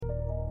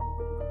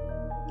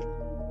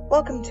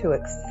Welcome to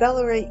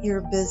Accelerate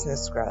Your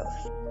Business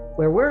Growth,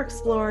 where we're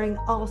exploring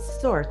all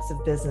sorts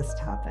of business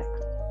topics.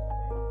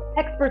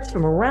 Experts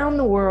from around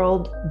the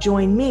world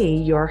join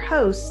me, your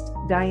host,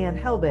 Diane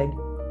Helbig,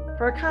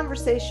 for a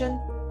conversation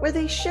where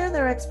they share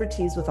their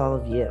expertise with all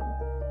of you.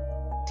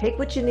 Take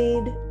what you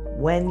need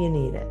when you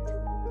need it.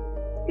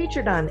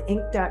 Featured on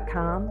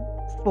Inc.com,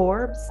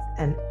 Forbes,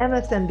 and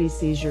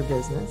MSNBC's Your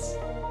Business,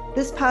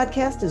 this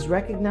podcast is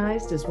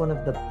recognized as one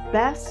of the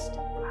best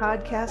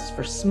podcasts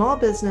for small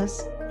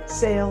business,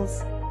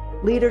 sales,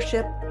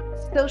 leadership,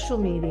 social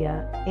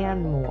media,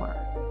 and more.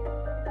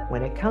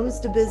 When it comes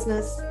to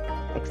business,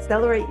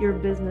 Accelerate Your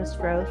Business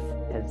Growth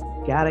has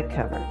got it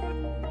covered.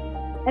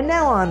 And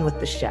now on with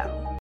the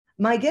show.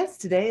 My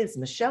guest today is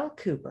Michelle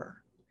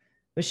Cooper.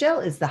 Michelle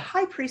is the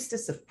High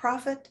Priestess of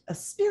Profit, a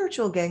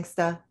spiritual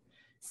gangsta,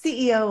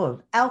 CEO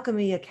of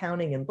Alchemy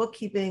Accounting and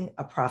Bookkeeping,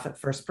 a Profit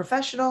First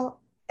professional,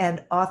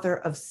 and author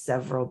of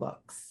several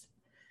books.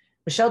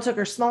 Michelle took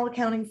her small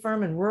accounting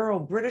firm in rural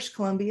British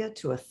Columbia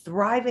to a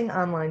thriving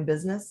online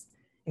business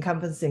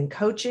encompassing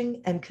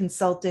coaching and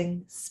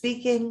consulting,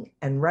 speaking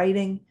and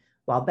writing,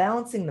 while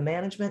balancing the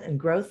management and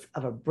growth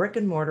of a brick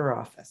and mortar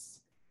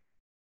office.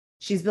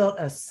 She's built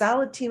a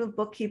solid team of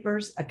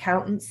bookkeepers,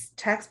 accountants,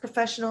 tax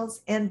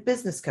professionals, and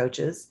business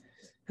coaches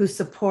who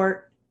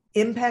support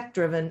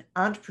impact-driven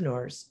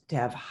entrepreneurs to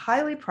have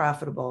highly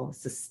profitable,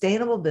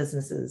 sustainable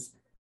businesses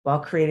while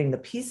creating the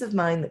peace of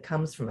mind that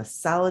comes from a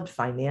solid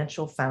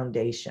financial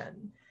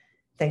foundation.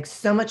 Thanks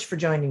so much for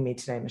joining me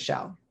today,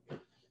 Michelle.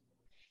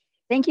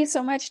 Thank you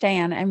so much,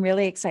 Diane. I'm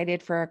really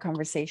excited for our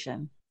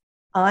conversation.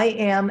 I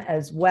am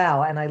as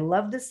well. And I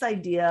love this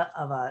idea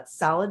of a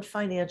solid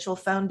financial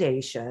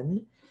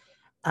foundation.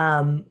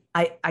 I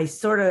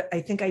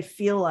think I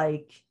feel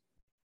like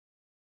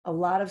a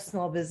lot of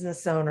small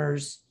business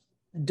owners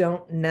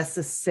don't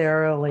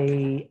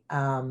necessarily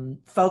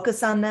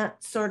focus on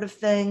that sort of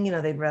thing. You know,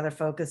 they'd rather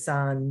focus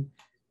on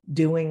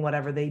doing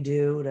whatever they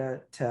do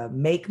to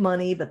make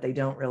money, but they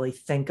don't really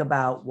think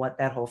about what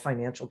that whole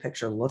financial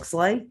picture looks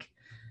like.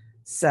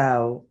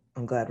 So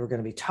I'm glad we're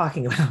going to be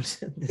talking about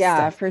this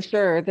stuff. For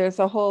sure. There's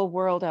a whole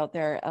world out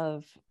there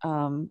of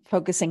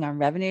focusing on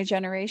revenue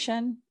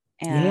generation.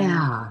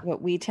 And what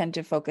we tend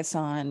to focus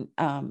on,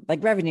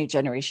 like revenue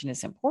generation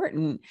is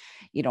important.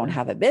 You don't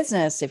have a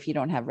business if you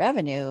don't have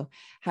revenue.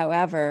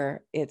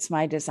 However, it's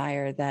my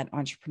desire that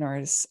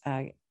entrepreneurs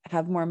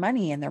have more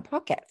money in their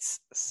pockets.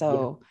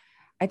 So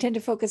I tend to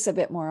focus a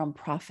bit more on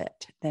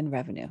profit than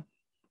revenue.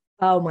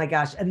 Oh my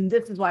gosh. And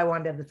this is why I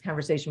wanted to have this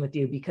conversation with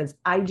you, because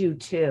I do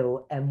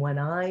too. And when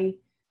I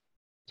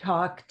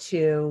talk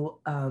to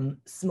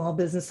small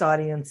business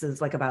audiences,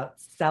 like about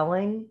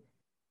selling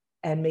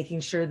and making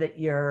sure that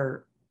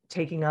you're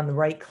taking on the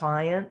right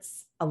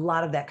clients, a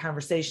lot of that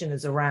conversation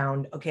is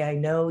around, okay, I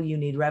know you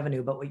need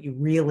revenue, but what you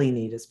really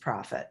need is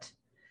profit.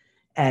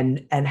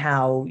 And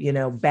how, you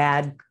know,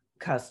 bad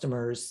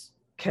customers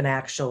can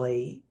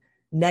actually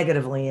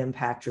negatively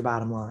impact your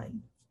bottom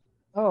line.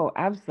 Oh,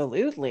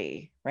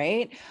 absolutely.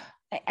 Right.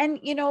 And,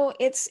 you know,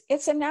 it's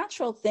a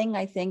natural thing.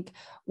 I think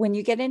when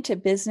you get into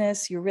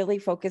business, you're really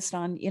focused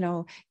on, you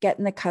know,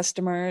 getting the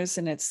customers,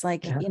 and it's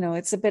like, you know,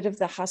 it's a bit of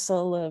the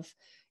hustle of,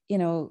 you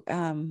know,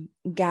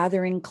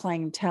 gathering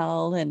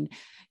clientele, and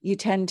you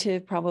tend to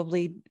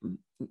probably,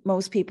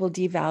 most people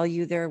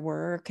devalue their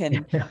work,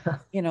 and,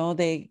 you know,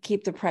 they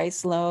keep the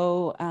price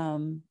low.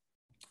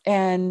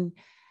 And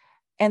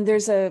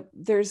there's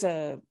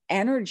a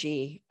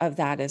energy of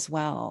that as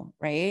well.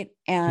 Right.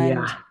 And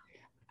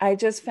I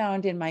just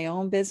found in my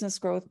own business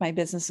growth, my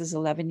business is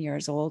 11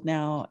 years old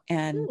now.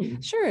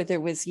 And sure,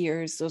 there was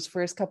years, those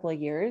first couple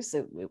of years,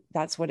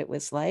 that's what it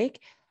was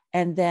like.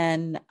 And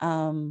then,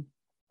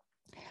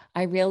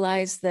 I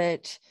realized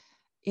that,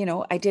 you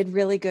know, I did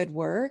really good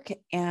work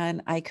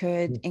and I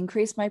could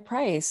increase my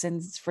price.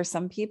 And for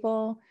some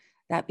people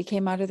that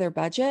became out of their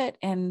budget.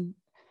 And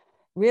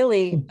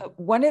really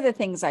one of the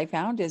things I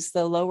found is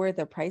the lower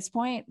the price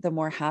point, the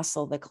more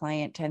hassle the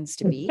client tends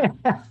to be.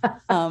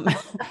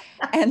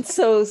 And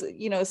so,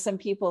 you know, some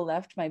people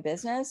left my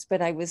business,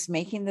 but I was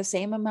making the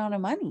same amount of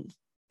money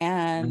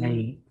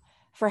and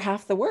for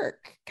half the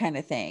work kind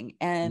of thing.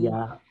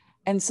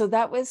 And so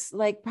that was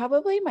like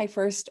probably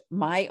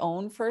my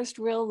own first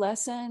real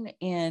lesson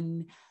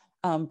in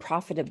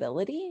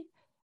profitability,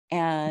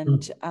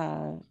 and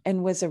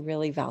was a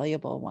really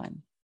valuable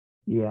one.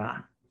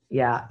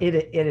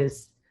 It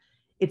is.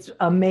 It's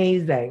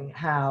amazing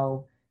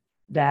how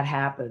that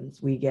happens.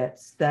 We get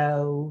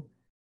so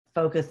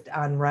focused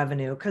on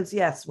revenue because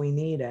yes, we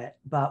need it,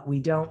 but we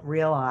don't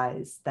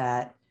realize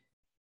that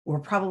we're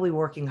probably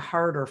working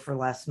harder for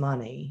less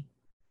money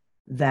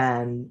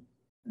than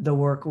the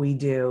work we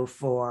do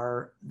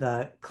for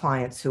the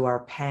clients who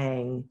are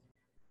paying,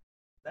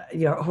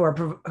 you know, who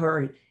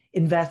are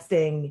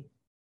investing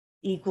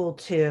equal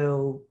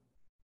to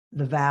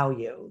the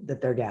value that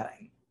they're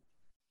getting.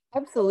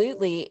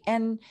 Absolutely.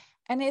 And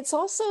it's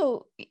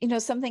also, you know,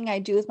 something I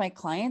do with my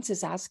clients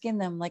is asking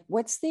them, like,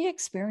 what's the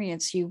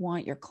experience you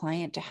want your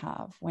client to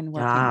have when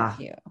working with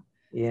you?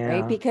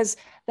 Right. Because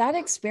that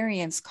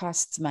experience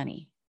costs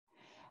money.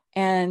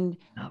 And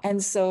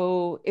and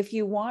so if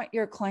you want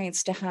your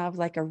clients to have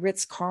like a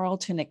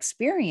Ritz-Carlton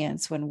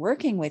experience when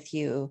working with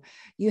you,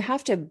 you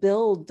have to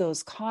build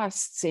those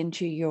costs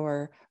into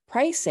your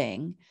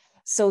pricing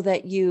so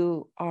that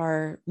you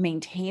are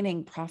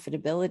maintaining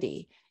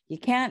profitability. You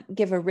can't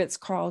give a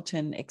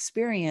Ritz-Carlton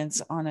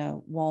experience on a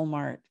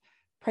Walmart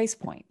price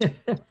point,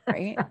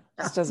 right? It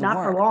just doesn't Not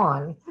for work.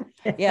 long.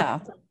 Yeah.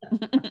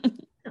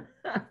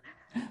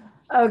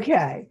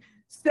 Okay.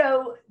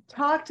 So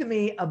talk to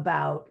me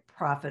about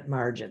profit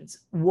margins.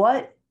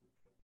 What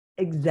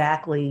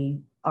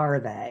exactly are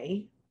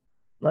they?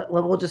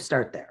 We'll just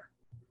start there.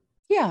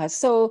 Yeah.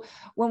 So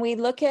when we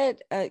look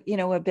at a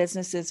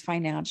business's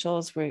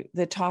financials, where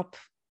the top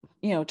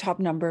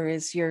number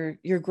is your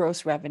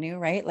gross revenue,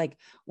 right? Like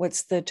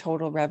what's the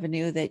total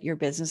revenue that your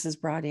business has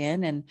brought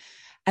in,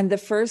 and the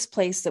first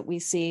place that we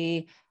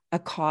see a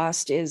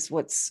cost is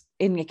what's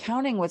in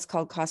accounting, what's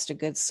called cost of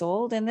goods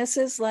sold, and this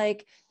is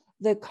like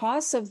the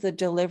cost of the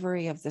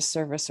delivery of the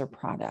service or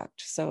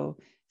product. So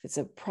if it's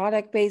a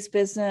product-based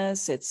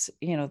business, it's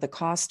the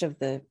cost of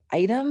the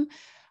item.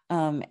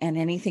 And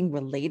anything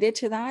related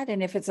to that.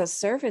 And if it's a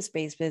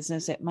service-based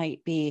business, it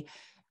might be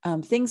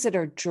things that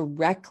are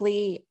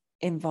directly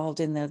involved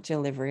in the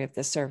delivery of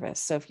the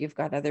service. So if you've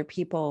got other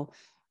people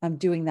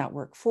doing that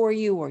work for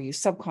you, or you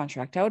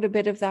subcontract out a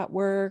bit of that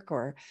work,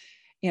 or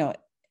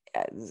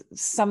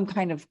some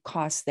kind of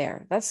cost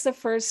there. That's the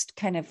first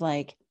kind of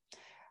like,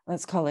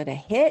 let's call it a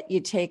hit you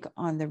take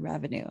on the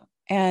revenue.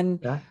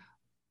 And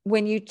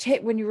when you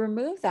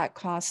remove that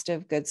cost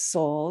of goods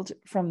sold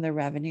from the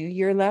revenue,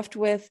 you're left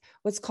with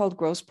what's called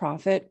gross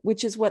profit,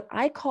 which is what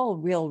I call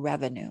real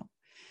revenue.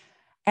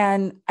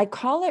 And I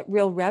call it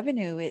real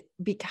revenue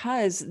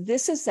because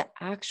this is the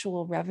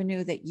actual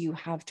revenue that you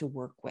have to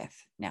work with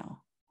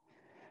now.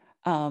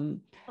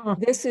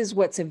 This is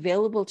what's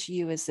available to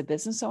you as the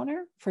business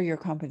owner for your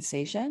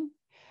compensation.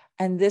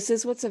 And this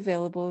is what's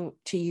available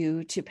to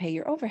you to pay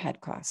your overhead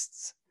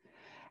costs.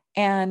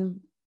 And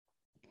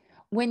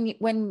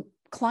when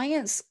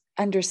clients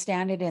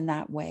understand it in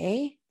that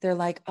way, they're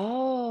like,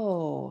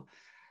 oh,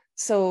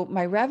 so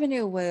my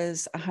revenue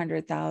was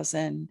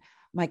 100,000.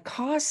 My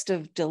cost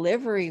of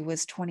delivery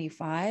was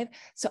 25.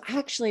 So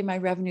actually my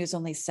revenue is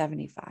only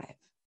 75.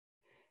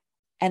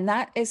 And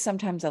that is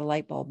sometimes a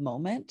light bulb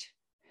moment.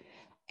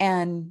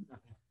 And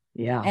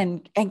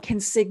can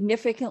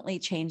significantly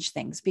change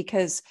things,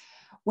 because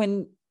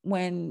when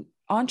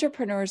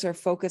entrepreneurs are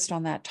focused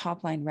on that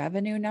top line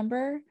revenue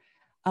number,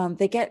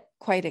 they get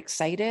quite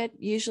excited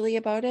usually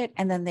about it.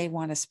 And then they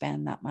want to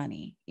spend that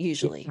money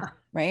usually. Yeah.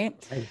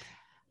 Right.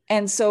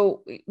 And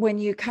so when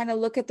you kind of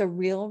look at the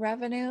real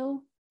revenue,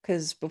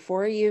 because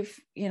before you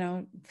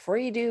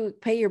do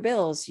pay your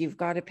bills, you've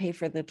got to pay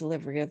for the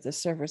delivery of the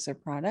service or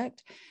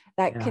product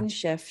that can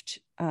shift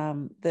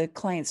the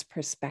client's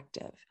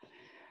perspective.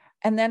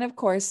 And then of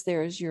course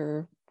there's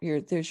your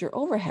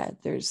overhead.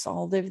 There's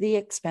all of the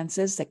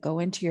expenses that go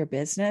into your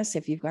business.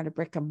 If you've got a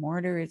brick and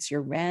mortar, it's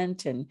your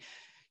rent and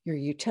your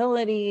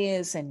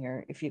utilities,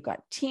 and if you've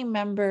got team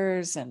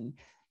members, and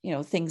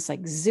things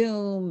like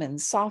Zoom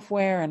and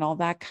software and all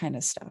that kind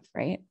of stuff,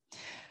 right?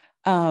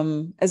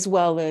 As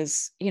well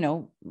as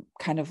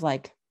kind of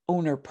like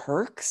owner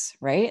perks,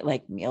 right?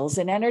 Like meals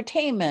and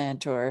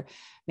entertainment, or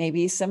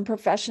maybe some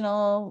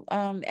professional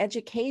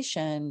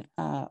education,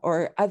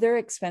 or other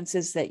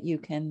expenses that you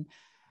can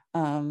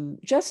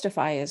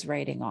justify as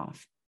writing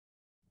off.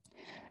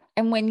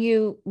 And when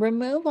you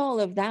remove all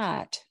of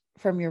that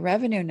from your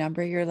revenue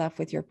number, you're left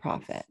with your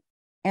profit.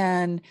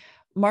 And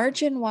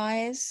margin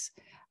wise,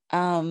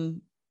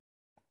 depends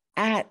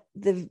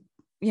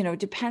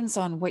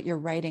on what you're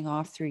writing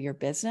off through your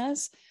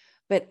business,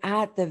 but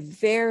at the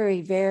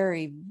very,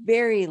 very,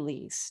 very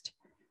least,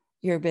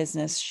 your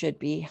business should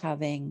be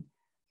having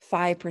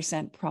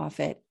 5%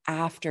 profit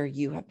after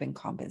you have been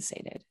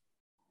compensated.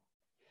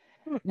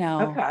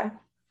 Now,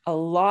 a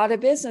lot of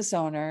business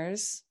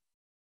owners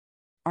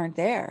aren't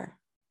there.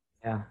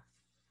 Yeah.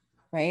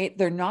 Right?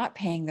 They're not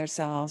paying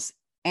themselves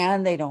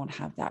and they don't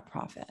have that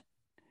profit.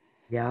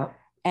 Yeah.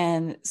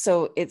 And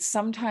so it's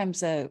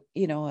sometimes a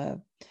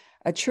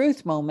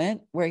truth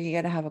moment where you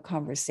got to have a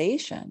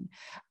conversation.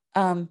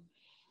 And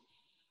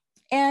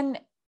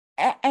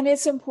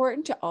it's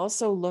important to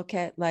also look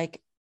at,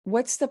 like,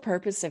 what's the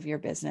purpose of your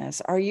business?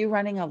 Are you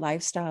running a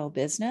lifestyle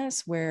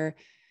business where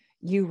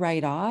you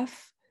write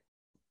off,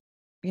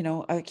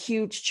 a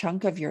huge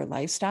chunk of your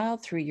lifestyle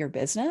through your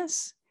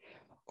business?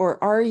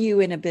 Or are you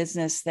in a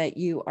business that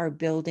you are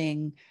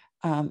building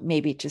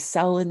maybe to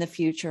sell in the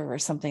future or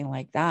something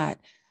like that?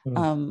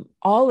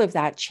 All of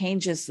that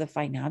changes the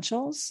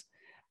financials.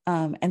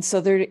 And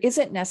so there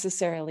isn't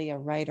necessarily a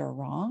right or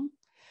wrong,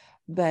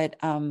 but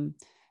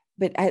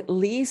at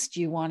least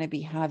you want to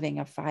be having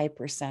a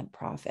 5%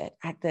 profit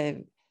at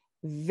the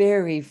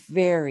very,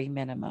 very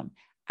minimum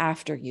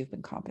after you've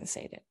been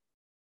compensated.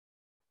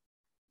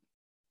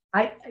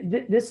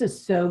 This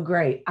is so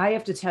great. I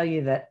have to tell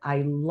you that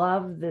I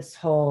love this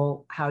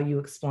whole, how you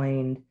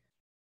explained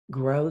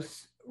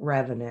gross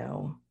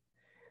revenue,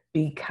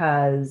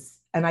 because,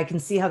 and I can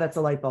see how that's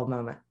a light bulb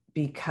moment,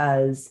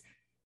 because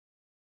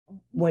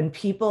when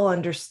people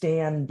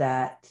understand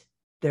that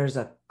there's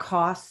a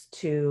cost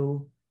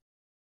to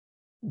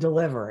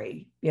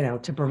delivery,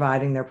 to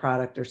providing their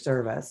product or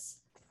service,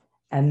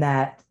 and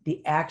that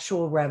the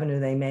actual revenue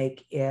they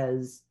make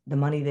is the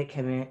money that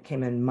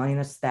came in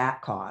minus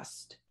that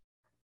cost,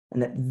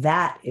 and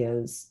that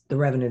is the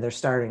revenue they're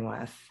starting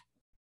with.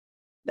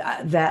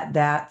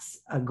 That's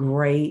a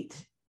great,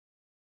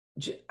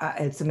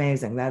 it's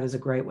amazing. That is a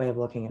great way of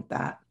looking at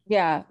that.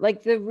 Yeah,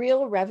 like the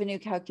real revenue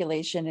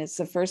calculation is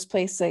the first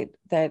place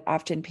that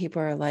often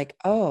people are like,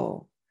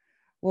 oh,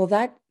 well,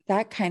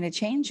 that kind of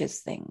changes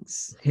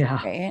things.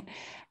 Yeah. Right.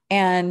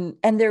 And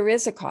there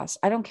is a cost.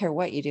 I don't care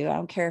what you do. I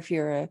don't care if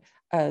you're a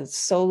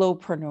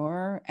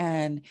solopreneur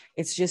and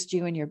it's just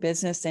you and your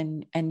business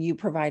and you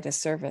provide a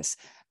service.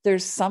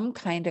 There's some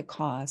kind of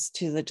cost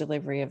to the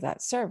delivery of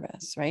that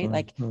service, right?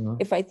 Mm-hmm. Like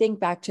if I think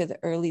back to the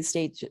early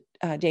stage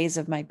days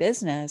of my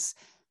business,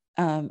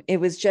 it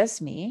was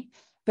just me,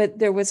 but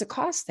there was a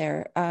cost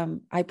there.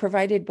 I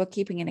provided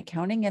bookkeeping and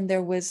accounting, and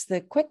there was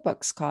the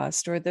QuickBooks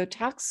cost or the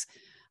tax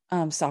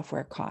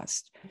software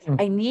cost. Mm-hmm.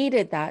 I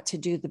needed that to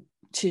do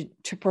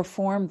to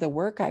perform the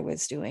work I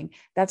was doing.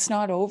 That's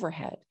not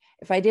overhead.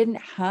 If I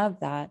didn't have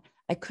that,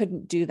 I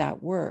couldn't do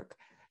that work.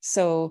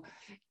 So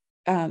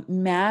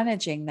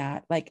managing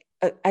that, like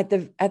at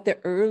the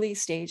early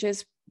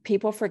stages,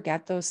 people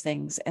forget those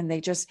things and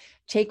they just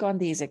take on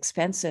these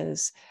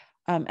expenses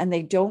and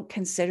they don't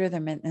consider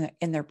them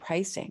in their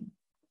pricing,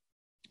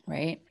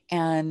 right?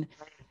 And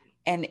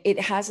it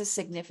has a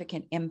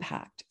significant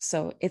impact.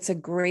 So it's a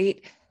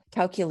great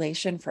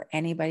calculation for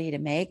anybody to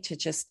make, to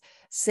just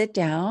sit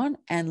down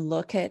and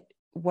look at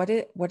what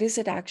does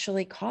it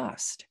actually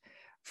cost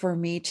for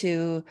me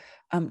to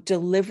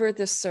deliver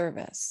the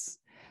service.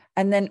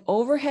 And then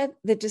overhead,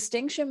 the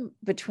distinction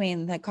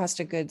between the cost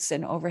of goods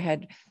and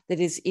overhead that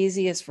is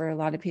easiest for a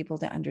lot of people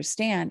to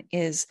understand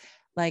is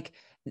like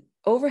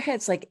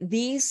overheads, like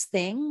these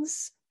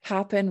things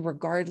happen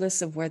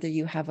regardless of whether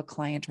you have a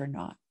client or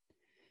not.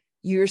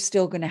 You're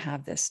still going to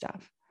have this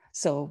stuff.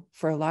 So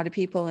for a lot of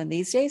people in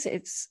these days,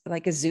 it's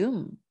like a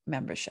Zoom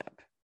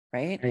membership,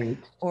 right?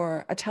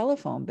 Or a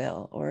telephone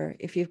bill, or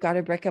if you've got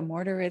a brick and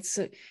mortar,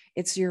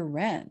 it's your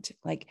rent.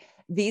 Like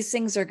these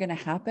things are going to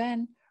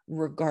happen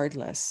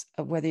regardless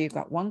of whether you've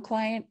got one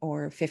client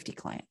or 50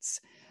 clients.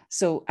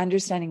 So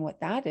understanding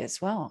what that is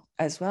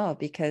as well,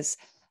 because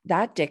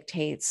that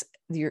dictates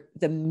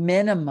the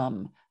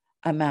minimum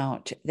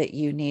amount that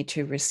you need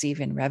to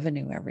receive in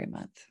revenue every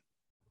month.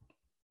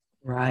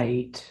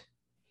 Right.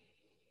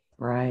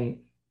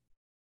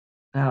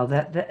 Oh,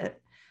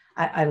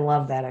 I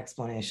love that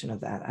explanation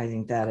of that. I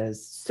think that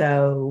is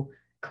so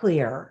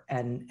clear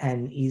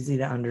and easy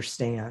to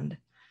understand.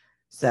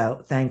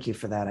 So thank you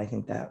for that. I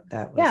think that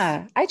was.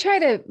 Yeah, I try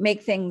to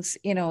make things,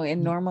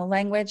 in normal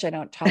language. I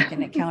don't talk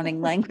in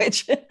accounting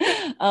language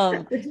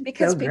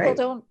because people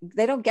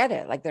don't get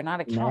it. Like they're not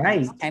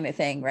accountants kind of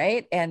thing.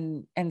 Right.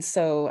 And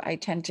so I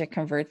tend to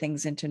convert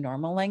things into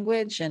normal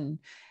language and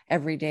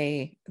every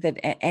day that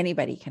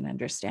anybody can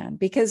understand,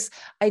 because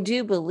I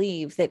do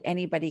believe that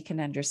anybody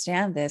can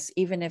understand this,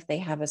 even if they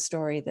have a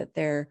story that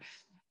they're,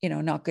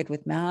 not good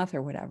with math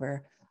or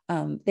whatever,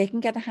 they can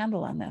get a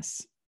handle on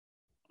this.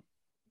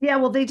 Yeah,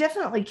 well, they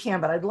definitely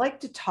can, but I'd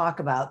like to talk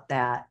about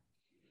that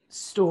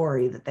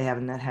story that they have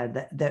in that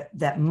head,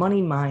 that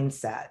money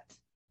mindset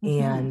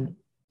and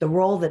the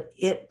role that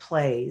it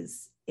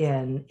plays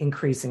in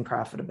increasing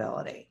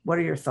profitability. What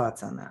are your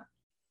thoughts on that?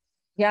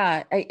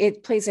 Yeah,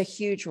 it plays a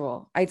huge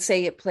role. I'd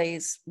say it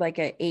plays like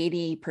a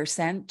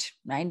 80%,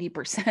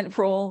 90%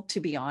 role,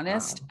 to be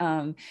honest,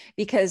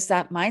 because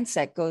that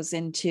mindset goes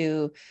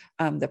into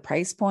the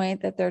price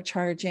point that they're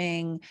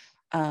charging,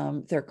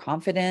 their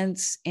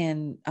confidence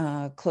in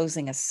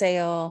closing a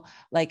sale.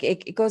 Like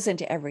it goes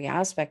into every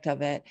aspect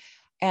of it.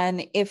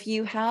 And if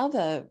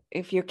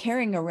you're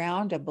carrying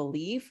around a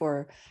belief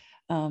or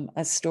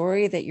a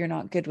story that you're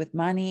not good with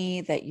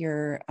money, that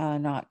you're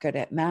not good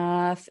at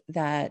math,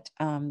 that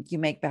you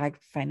make bad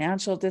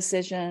financial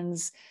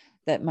decisions,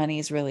 that money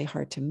is really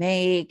hard to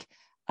make,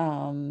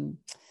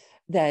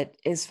 that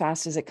as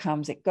fast as it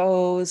comes, it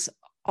goes.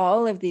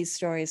 All of these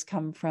stories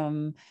come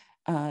from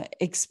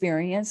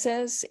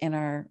experiences in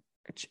our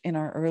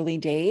early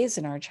days,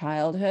 in our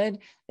childhood.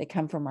 They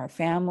come from our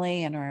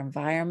family and our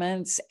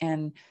environments,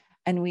 and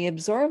we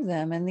absorb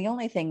them. And the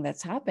only thing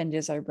that's happened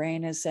is our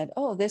brain has said,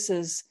 oh, this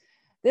is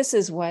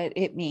what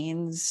it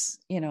means,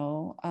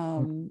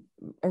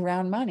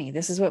 around money.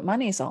 This is what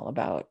money is all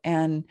about.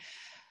 And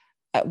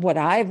what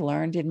I've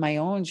learned in my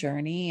own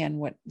journey and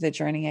what the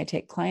journey I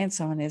take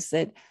clients on is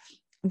that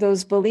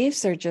those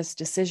beliefs are just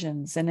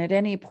decisions. And at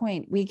any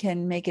point we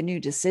can make a new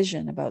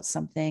decision about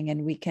something,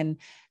 and we can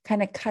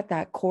kind of cut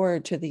that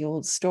cord to the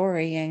old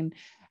story. And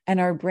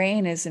our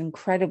brain is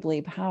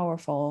incredibly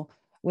powerful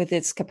with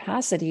its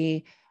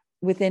capacity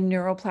within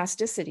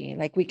neuroplasticity.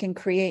 Like we can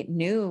create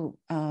new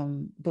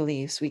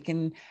beliefs.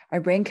 Our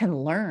brain can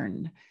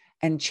learn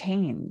and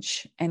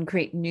change and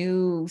create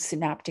new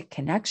synaptic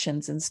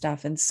connections and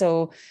stuff. And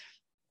so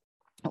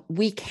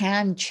we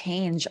can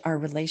change our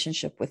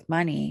relationship with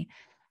money,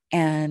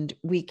 and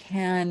we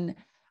can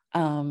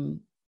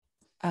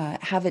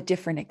have a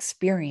different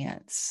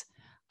experience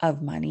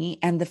of money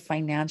and the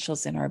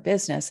financials in our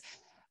business.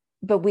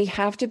 But we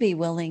have to be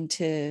willing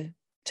to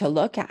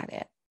look at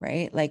it,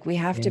 right? Like we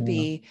have to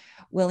be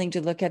willing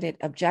to look at it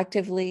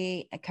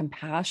objectively,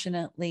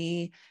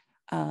 compassionately,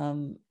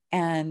 and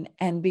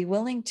be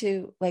willing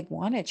to like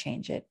want to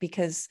change it,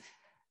 because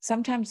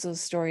sometimes those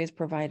stories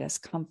provide us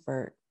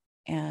comfort,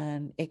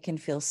 and it can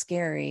feel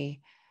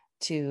scary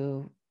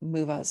to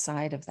move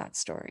outside of that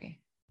story.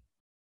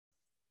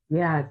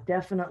 Yeah,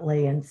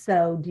 definitely. And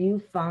so do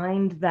you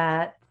find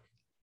that,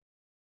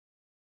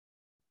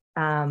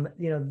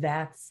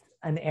 that's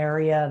an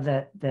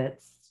area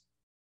that's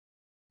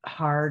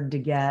hard to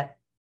get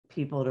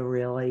people to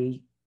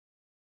really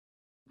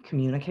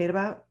communicate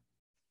about?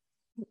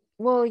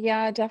 Well,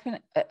 yeah,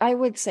 definitely. I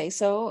would say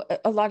so.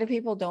 A lot of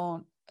people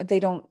they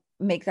don't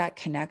make that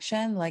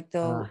connection. Like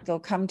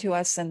they'll come to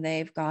us and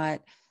they've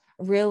got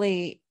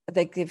really,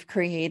 like they've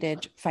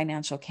created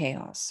financial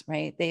chaos,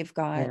 right? They've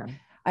got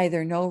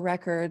either no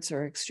records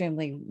or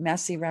extremely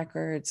messy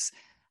records.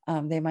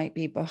 They might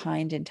be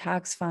behind in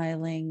tax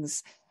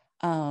filings.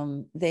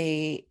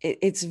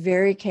 It's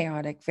very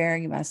chaotic,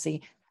 very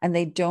messy, and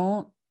they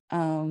don't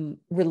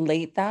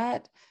relate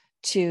that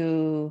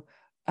to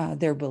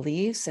their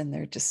beliefs and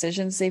their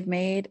decisions they've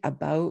made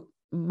about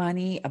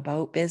money,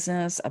 about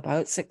business,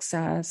 about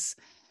success.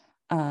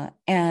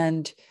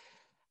 And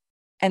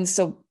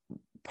so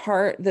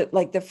part that,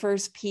 like, the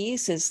first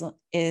piece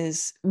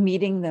is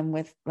meeting them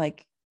with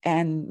like,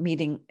 and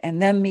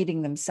them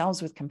meeting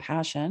themselves with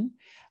compassion,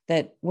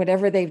 that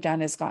whatever they've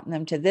done has gotten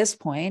them to this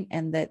point,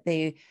 and that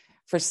they,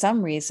 for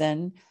some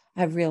reason,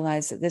 have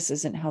realized that this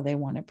isn't how they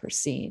want to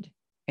proceed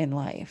in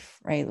life,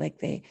 right? Like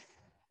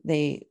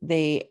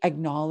they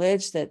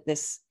acknowledge that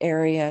this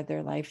area of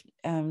their life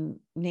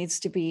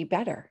needs to be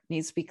better,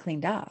 needs to be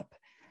cleaned up.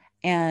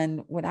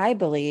 And what I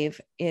believe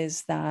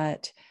is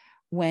that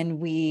when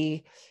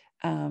we,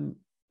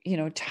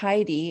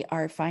 tidy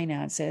our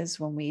finances,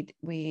 when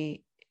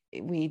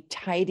we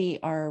tidy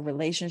our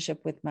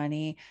relationship with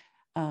money,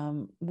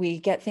 we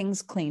get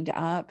things cleaned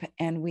up,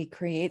 and we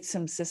create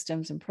some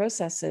systems and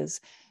processes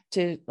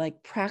to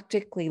like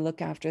practically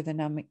look after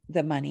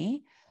the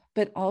money,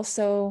 but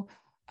also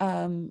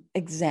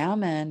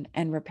examine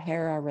and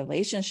repair our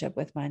relationship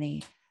with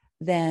money,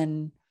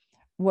 then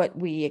what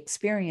we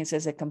experience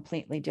is a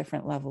completely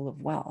different level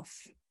of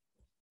wealth,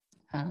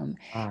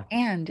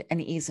 and an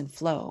ease and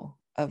flow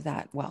of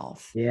that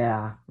wealth.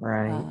 Yeah,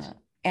 right.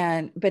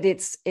 But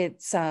it's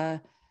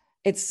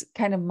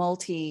kind of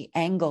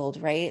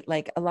multi-angled, right?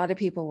 Like a lot of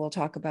people will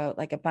talk about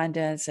like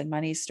abundance and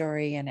money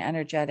story and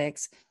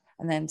energetics,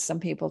 and then some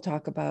people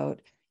talk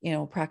about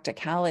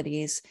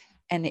practicalities,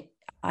 and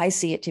I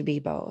see it to be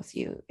both.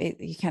 You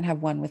can't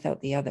have one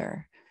without the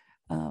other,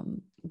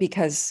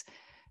 because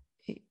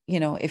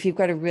if you've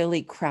got a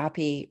really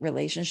crappy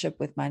relationship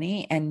with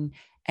money, and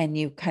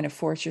you kind of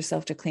force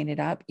yourself to clean it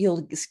up,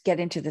 you'll get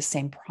into the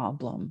same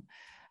problem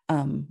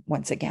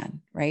once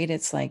again, right?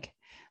 It's like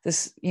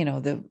this,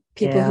 the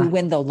people who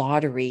win the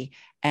lottery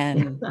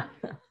and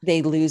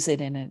they lose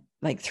it in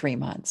like 3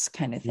 months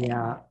kind of thing,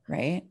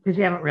 right? Because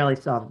you haven't really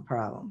solved the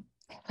problem.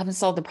 Haven't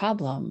solved the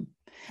problem.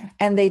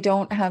 And they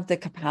don't have the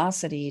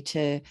capacity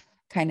to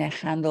kind of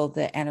handle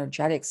the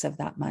energetics of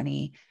that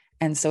money.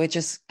 And so it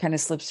just kind of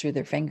slips through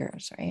their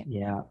fingers, right?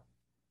 Yeah.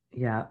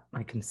 Yeah,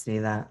 I can see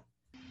that.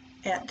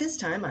 At this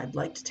time, I'd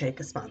like to take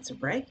a sponsor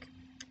break.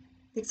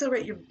 The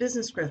Accelerate Your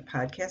Business Growth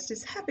podcast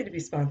is happy to be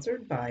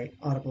sponsored by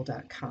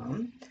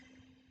Audible.com.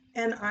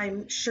 And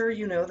I'm sure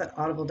you know that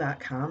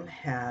Audible.com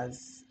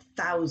has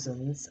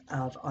thousands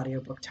of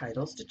audiobook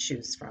titles to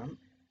choose from,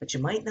 but you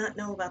might not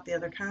know about the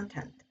other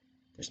content.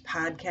 There's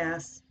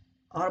podcasts,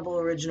 Audible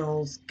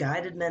originals,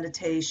 guided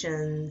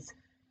meditations.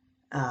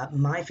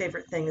 My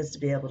favorite thing is to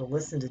be able to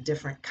listen to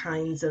different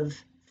kinds of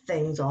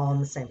things all on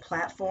the same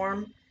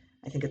platform.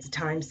 I think it's a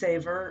time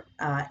saver,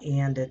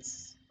 and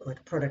it's like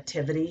a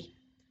productivity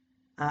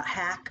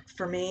hack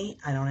for me.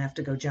 I don't have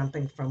to go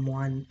jumping from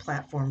one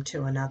platform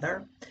to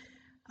another.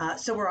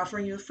 So we're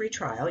offering you a free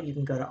trial. You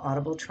can go to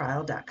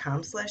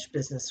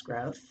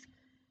audibletrial.com/businessgrowth,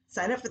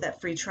 sign up for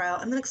that free trial,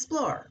 and then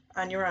explore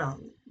on your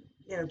own.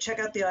 Check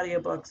out the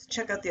audiobooks,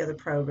 check out the other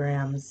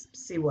programs,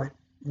 see what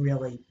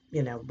really,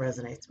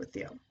 resonates with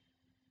you.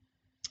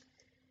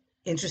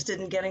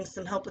 Interested in getting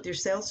some help with your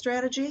sales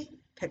strategy?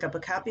 Pick up a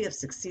copy of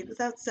Succeed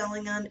Without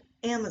Selling on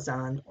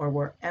Amazon or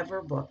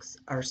wherever books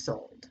are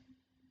sold.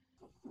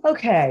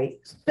 Okay,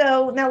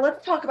 so now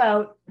let's talk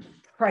about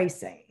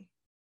pricing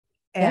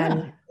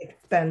and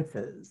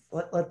expenses.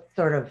 Let's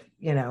sort of,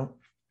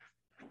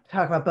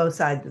 talk about both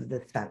sides of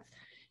this fence.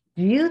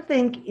 Do you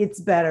think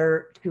it's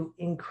better to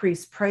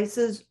increase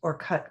prices or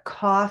cut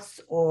costs,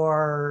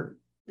 or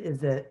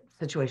is it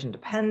situation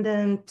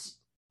dependent?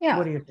 Yeah.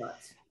 What are your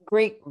thoughts?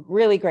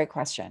 Really great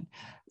question.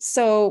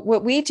 So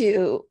what we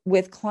do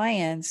with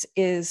clients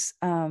is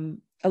a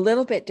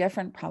little bit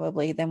different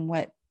probably than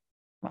what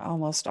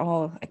almost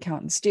all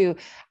accountants do,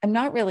 I'm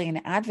not really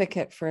an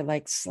advocate for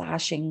like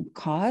slashing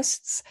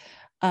costs.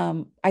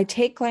 I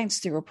take clients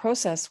through a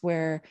process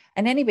where,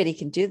 and anybody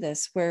can do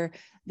this, where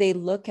they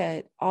look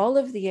at all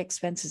of the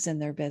expenses in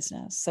their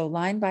business. So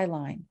line by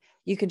line,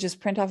 you can just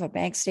print off a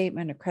bank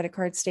statement, a credit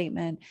card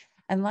statement,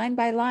 and line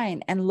by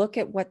line, and look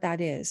at what that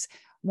is.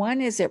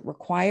 One, is it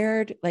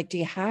required? Like, do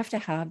you have to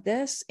have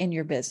this in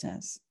your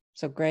business?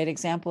 So great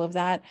example of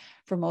that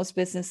for most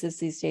businesses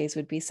these days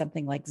would be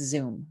something like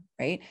Zoom,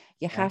 right?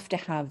 You have to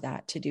have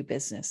that to do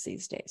business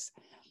these days.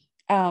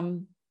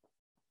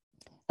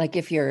 Like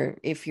if you're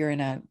in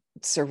a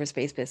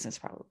service-based business,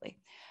 probably.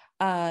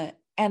 And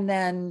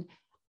then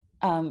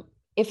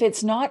if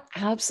it's not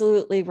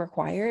absolutely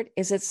required,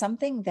 is it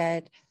something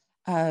that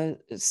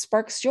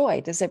sparks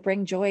joy? Does it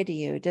bring joy to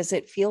you? Does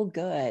it feel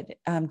good?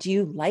 Do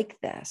you like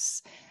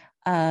this?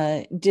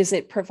 Does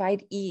it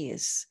provide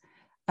ease?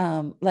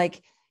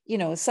 Like,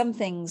 some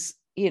things,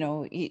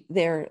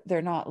 they're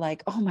not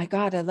like, oh my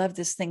God, I love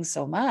this thing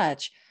so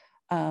much.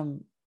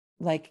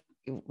 Like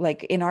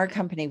in our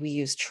company, we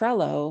use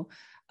Trello.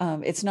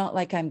 It's not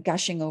like I'm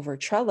gushing over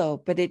Trello,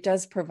 but it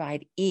does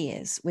provide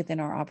ease within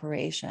our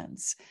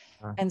operations.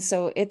 And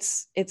so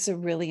it's a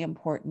really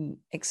important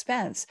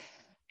expense.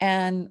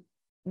 And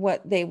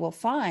what they will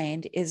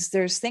find is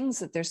there's things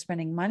that they're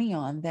spending money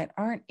on that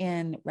aren't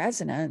in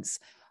resonance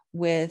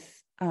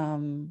with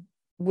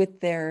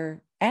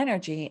their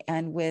energy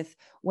and with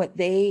what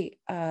they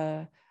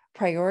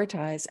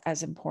prioritize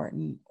as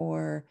important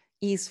or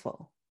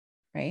easeful,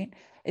 right?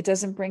 It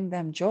doesn't bring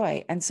them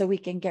joy. And so we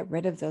can get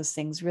rid of those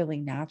things really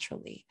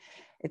naturally.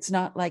 It's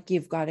not like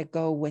you've got to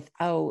go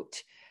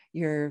without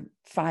your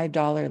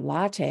 $5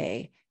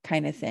 latte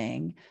kind of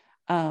thing,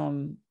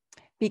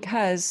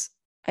 because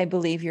I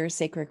believe you're a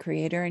sacred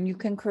creator and you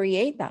can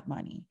create that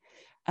money.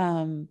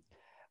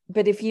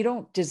 But if you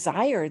don't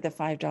desire the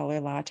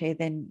 $5 latte,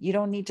 then you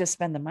don't need to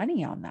spend the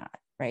money on that,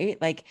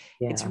 right? Like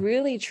it's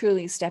really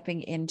truly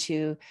stepping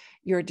into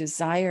your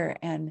desire,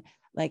 and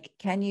like,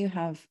 can you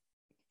have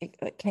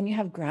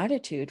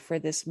gratitude for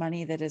this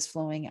money that is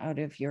flowing out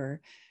of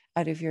your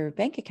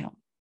bank account?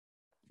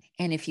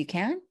 And if you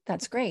can,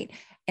 that's great.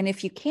 And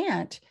if you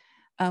can't,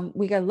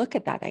 we got to look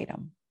at that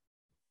item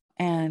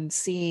and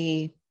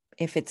see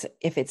if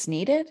it's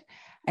needed.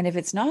 And if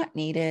it's not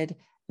needed,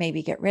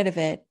 maybe get rid of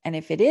it. And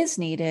if it is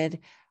needed,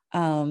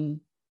 then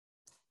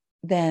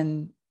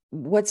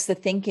what's the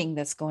thinking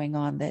that's going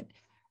on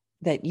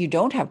that you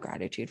don't have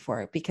gratitude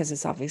for it, because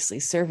it's obviously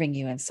serving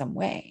you in some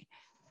way.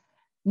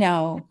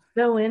 Now,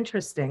 so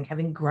interesting,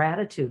 having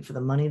gratitude for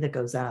the money that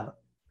goes out.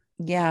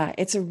 Yeah,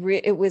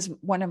 it was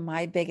one of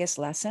my biggest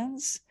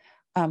lessons,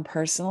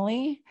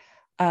 personally.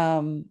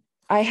 I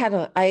had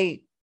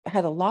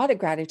a lot of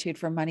gratitude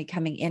for money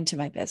coming into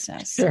my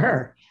business.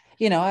 Sure.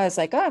 I was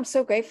like, oh, I'm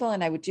so grateful.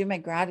 And I would do my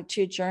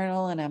gratitude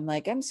journal and I'm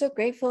like, I'm so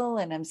grateful.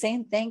 And I'm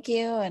saying thank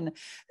you. And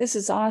this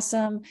is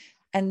awesome.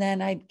 And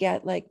then I'd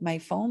get like my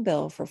phone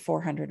bill for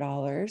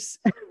 $400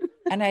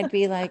 and I'd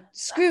be like,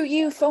 screw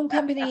you, phone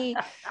company.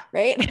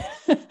 Right.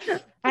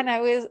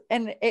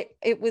 And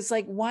it was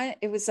like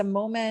it was a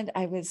moment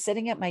I was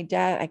sitting at my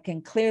desk. I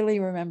can clearly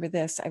remember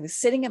this. I was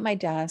sitting at my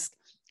desk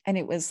and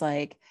it was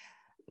like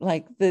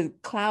the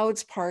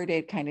clouds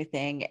parted kind of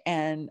thing.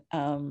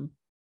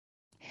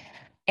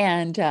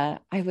 And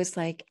I was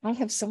like, I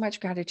have so much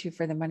gratitude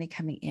for the money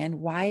coming in.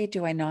 Why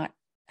do I not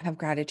have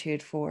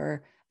gratitude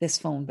for this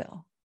phone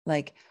bill?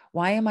 Like,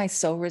 why am I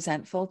so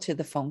resentful to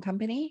the phone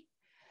company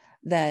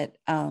that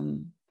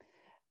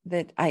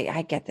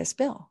I get this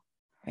bill,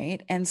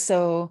 right? And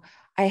so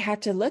I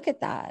had to look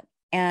at that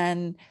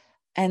and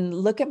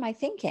look at my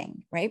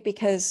thinking, right?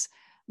 Because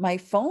my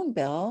phone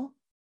bill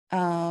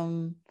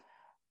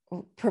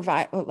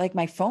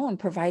my phone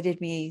provided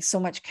me so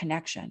much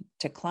connection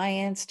to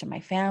clients, to my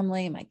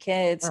family, my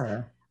kids.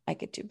 Sure. I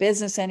could do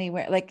business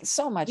anywhere, like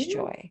so much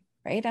joy,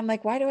 right? I'm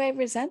like, why do I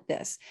resent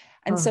this?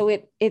 And so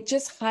it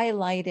just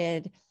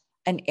highlighted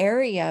an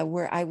area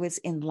where I was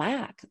in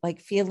lack, like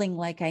feeling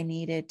like I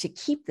needed to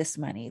keep this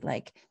money,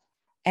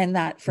 and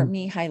that for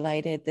me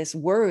highlighted this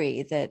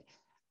worry that,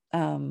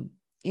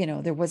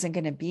 there wasn't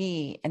going to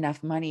be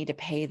enough money to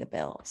pay the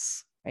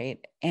bills,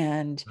 right?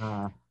 And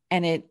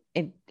it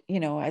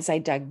as I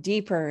dug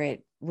deeper,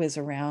 it was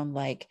around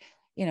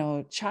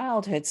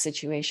childhood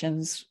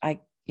situations.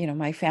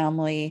 My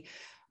family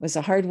was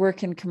a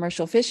hardworking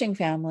commercial fishing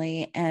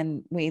family,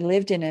 and we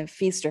lived in a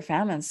feast or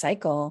famine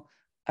cycle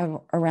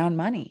around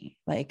money.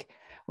 Like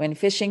when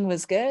fishing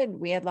was good,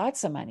 we had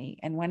lots of money,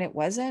 and when it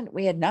wasn't,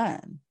 we had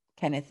none,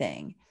 kind of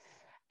thing.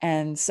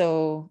 And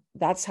so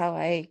that's how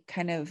I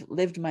kind of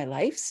lived my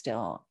life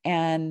still.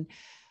 And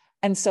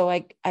so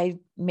I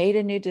made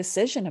a new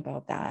decision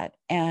about that.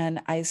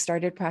 And I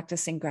started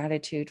practicing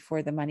gratitude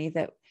for the money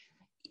that,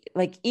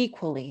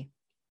 equally,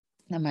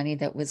 the money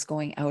that was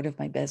going out of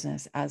my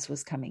business as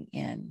was coming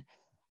in.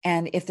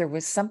 And if there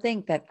was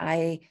something that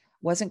I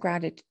wasn't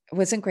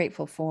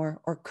grateful for,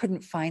 or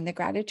couldn't find the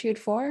gratitude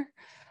for,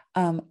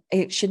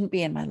 it shouldn't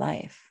be in my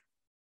life.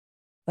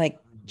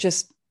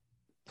 Just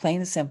plain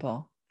and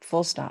simple,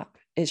 full stop.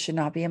 it should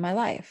not be in my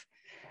life.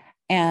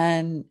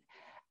 And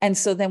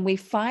so then we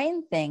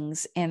find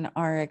things in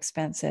our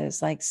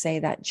expenses, like say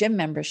that gym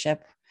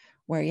membership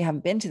where you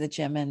haven't been to the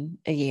gym in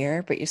a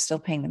year, but you're still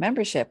paying the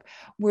membership,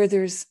 where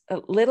there's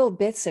little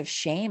bits of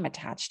shame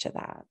attached to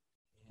that,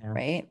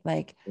 right?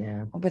 Like,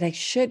 oh, but I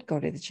should go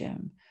to the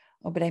gym.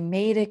 Oh, but I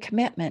made a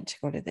commitment to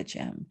go to the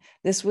gym.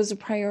 This was a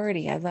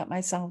priority. I let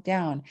myself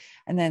down.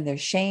 And then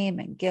there's shame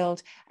and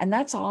guilt. And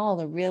that's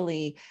all a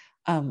really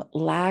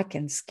lack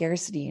and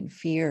scarcity and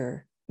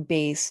fear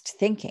based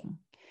thinking.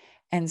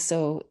 And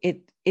so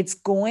it's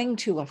going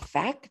to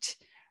affect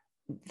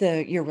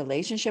your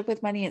relationship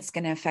with money. It's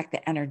going to affect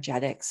the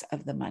energetics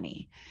of the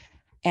money.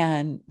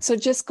 And so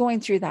just going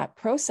through that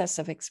process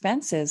of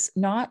expenses,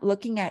 not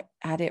looking at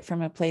it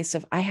from a place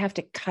of, I have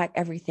to cut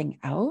everything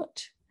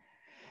out,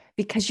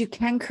 because you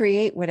can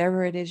create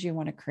whatever it is you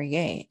want to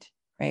create,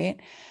 right?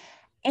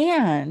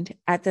 And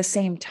at the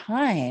same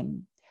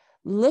time,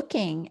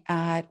 looking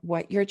at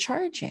what you're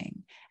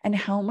charging and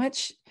how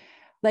much,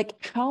 like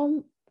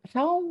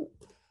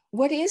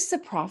what is the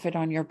profit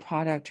on your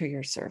product or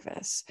your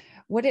service?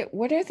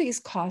 What are these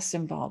costs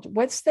involved?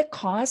 What's the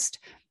cost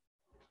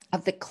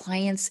of the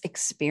client's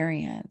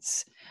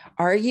experience?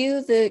 Are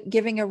you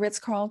giving a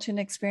Ritz-Carlton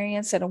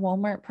experience at a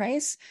Walmart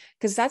price?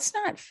 Because that's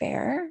not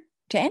fair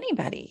to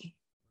anybody,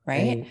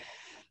 right?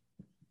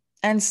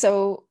 And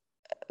so,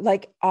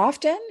 like,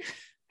 often,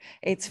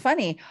 it's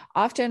funny,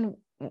 often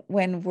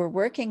when we're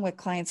working with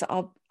clients,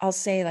 I'll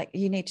say, like,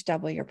 you need to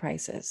double your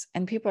prices.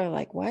 And people are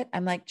like, what?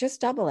 I'm like,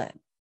 just double it.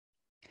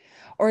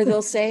 Or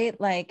they'll say,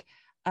 like,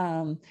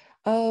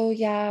 oh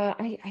yeah,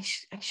 I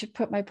should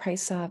put my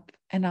price up.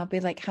 And I'll be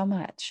like, how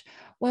much?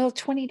 Well,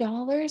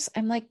 $20.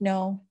 I'm like,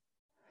 no,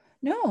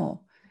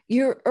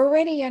 you're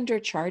already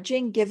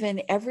undercharging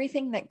given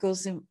everything that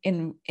goes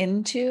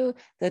into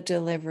the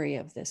delivery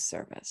of this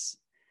service.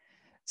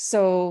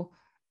 So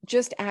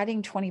just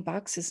adding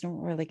 $20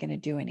 isn't really going to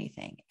do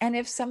anything. And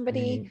if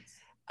somebody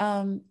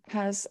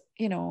has,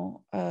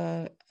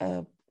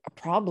 a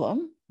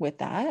problem with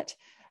that,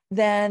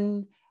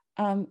 then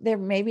they're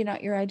maybe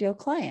not your ideal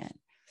client.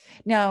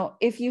 Now,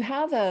 if you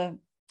have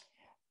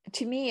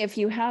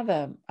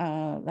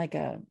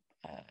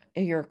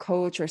you're a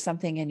coach or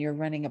something and you're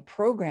running a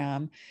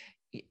program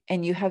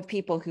and you have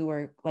people who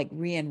are like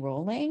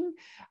re-enrolling,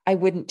 I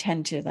wouldn't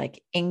tend to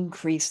like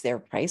increase their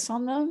price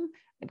on them.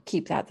 I'd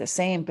keep that the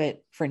same,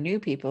 but for new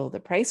people, the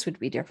price would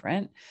be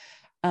different.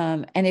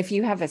 And if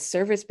you have a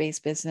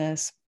service-based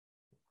business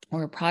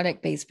or a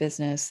product-based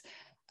business,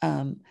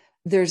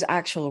 there's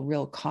actual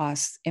real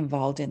costs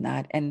involved in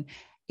that. And,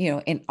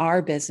 in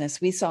our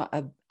business, we saw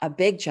a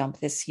big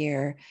jump this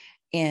year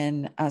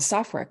in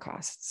software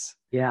costs.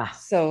 Yeah.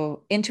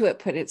 So Intuit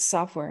put its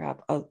software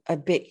up a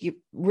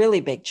really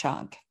big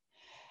chunk.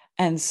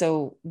 And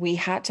so we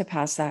had to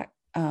pass that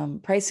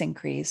price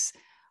increase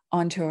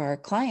onto our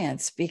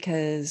clients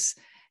because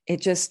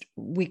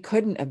we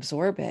couldn't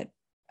absorb it.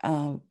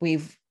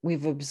 We've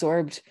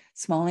absorbed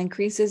small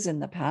increases in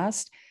the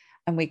past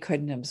and we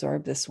couldn't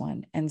absorb this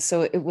one. And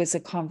so it was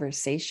a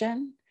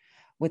conversation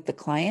with the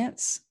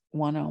clients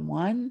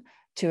one-on-one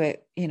to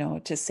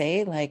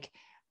say, like,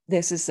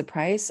 this is the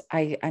price.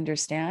 I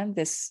understand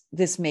this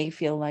may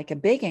feel like a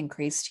big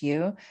increase to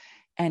you.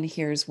 And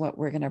here's what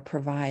we're going to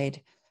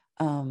provide.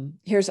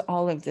 Here's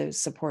all of the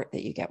support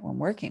that you get when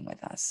working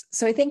with us.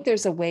 So I think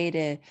there's a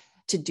way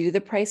to do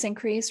the price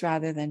increase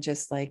rather than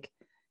just like,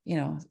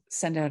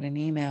 send out an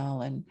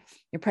email and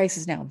your price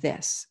is now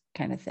this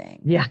kind of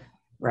thing. Yeah.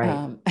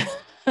 Right.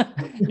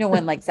 No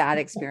one likes that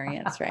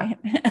experience, right?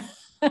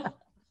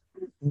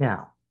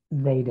 No,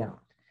 they don't.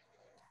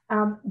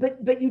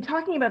 But you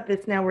talking about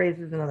this now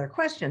raises another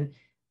question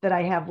that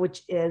I have,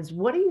 which is,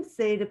 what do you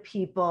say to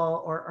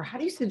people, or how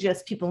do you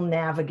suggest people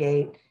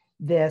navigate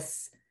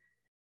this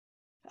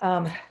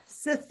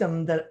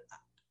system that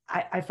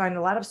I find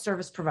a lot of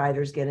service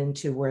providers get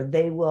into, where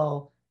they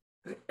will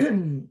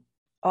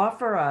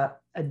offer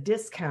a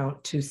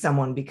discount to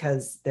someone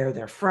because they're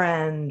their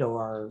friend,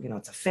 or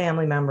it's a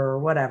family member or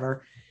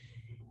whatever,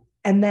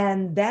 and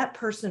then that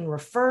person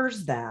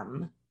refers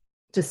them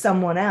to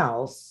someone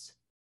else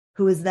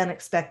who is then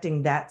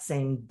expecting that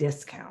same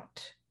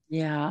discount.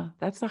 Yeah,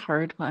 that's a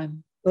hard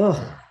one.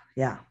 Oh,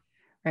 yeah.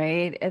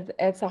 Right.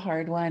 It's a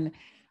hard one.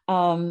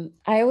 So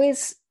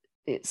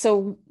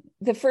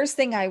the first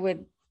thing I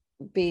would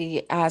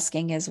be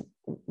asking is,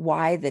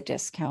 why the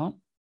discount,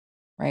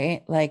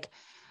 right? Are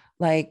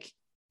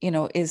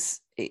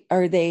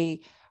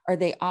they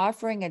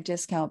offering a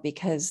discount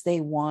because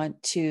they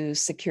want to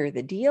secure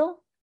the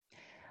deal?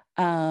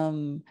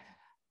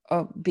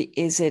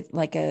 Is it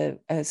like a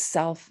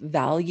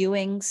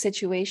self-valuing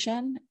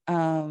situation,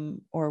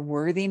 or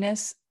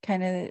worthiness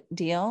kind of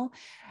deal?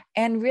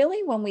 And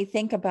really, when we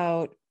think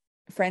about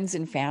friends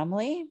and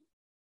family,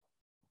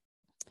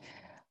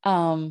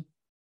 I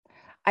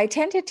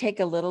tend to take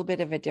a little bit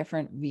of a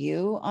different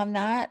view on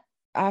that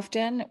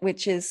often,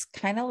 which is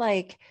kind of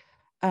like,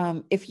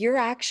 if you're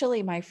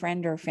actually my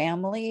friend or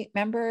family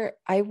member,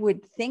 I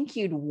would think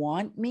you'd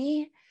want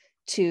me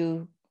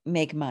to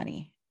make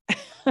money.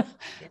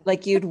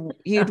 Like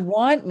you'd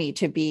want me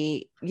to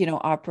be,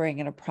 operating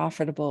in a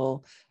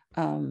profitable,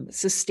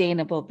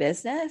 sustainable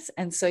business.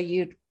 And so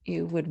you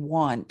would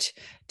want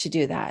to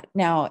do that.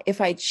 Now,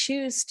 if I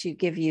choose to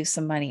give you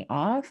some money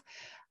off,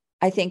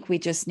 I think we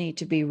just need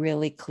to be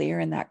really clear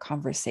in that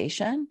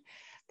conversation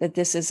that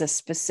this is a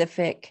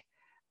specific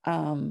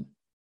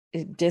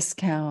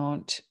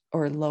discount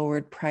or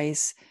lowered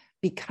price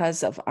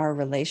because of our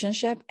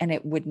relationship, and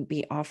it wouldn't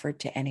be offered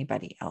to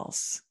anybody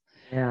else.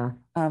 Yeah.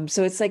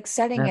 So it's like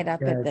setting That's it up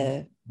good. at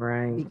the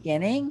Right.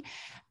 beginning.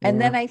 And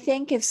then I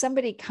think if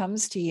somebody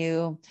comes to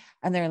you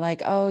and they're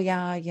like, oh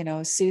yeah,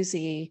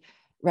 Susie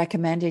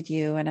recommended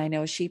you, and I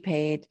know she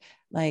paid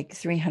like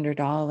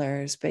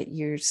 $300, but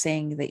you're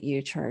saying that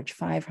you charge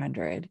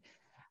 500.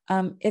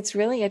 It's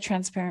really a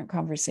transparent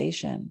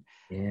conversation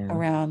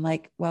around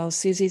like, well,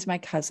 Susie's my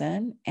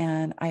cousin,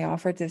 and I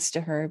offered this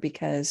to her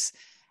because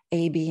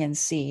A, B, and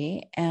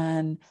C.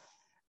 And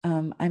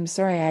I'm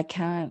sorry, I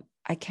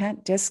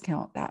can't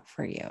discount that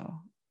for you.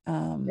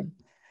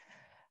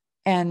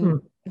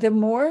 And the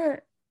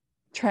more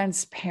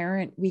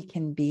transparent we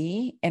can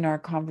be in our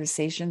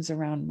conversations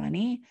around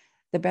money,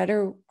 the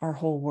better our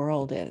whole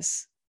world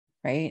is,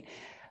 right?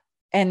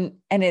 And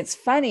it's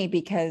funny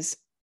because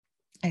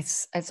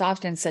it's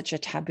often such a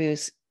taboo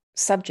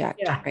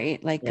subject,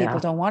 right? Like people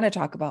don't want to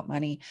talk about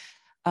money.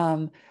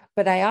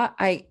 But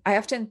I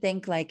often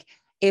think like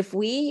if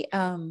we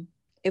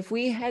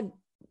had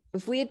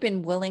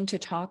been willing to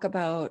talk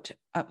about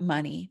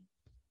money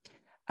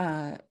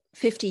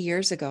 50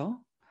 years ago,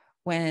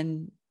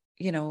 when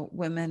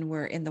women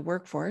were in the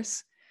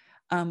workforce,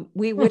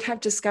 we would have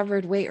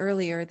discovered way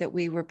earlier that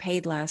we were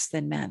paid less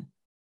than men.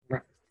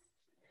 Right.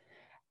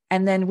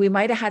 And then we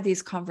might have had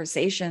these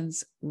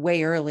conversations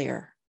way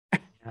earlier.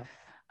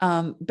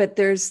 But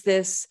there's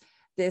this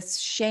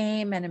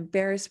shame and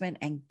embarrassment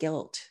and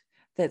guilt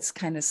that's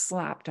kind of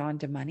slapped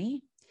onto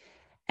money.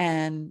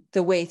 And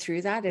the way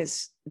through that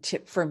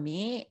for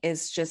me,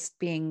 is just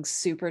being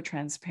super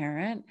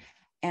transparent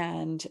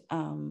and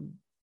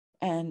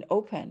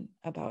open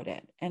about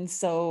it. And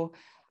so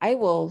I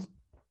will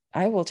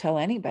tell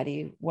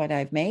anybody what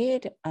I've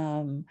made,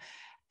 and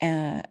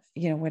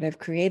what I've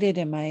created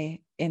in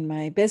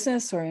my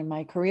business or in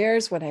my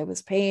careers, what I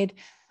was paid,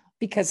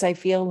 because I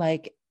feel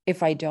like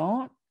if I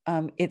don't,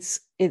 it's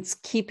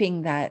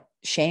keeping that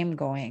shame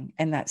going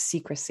and that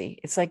secrecy.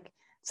 It's like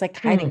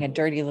hiding a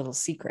dirty little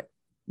secret.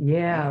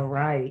 Yeah,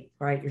 right.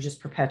 You're just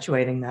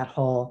perpetuating that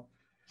whole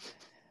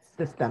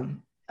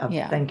system of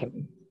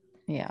thinking.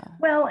 Yeah.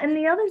 Well, and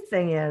the other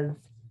thing is,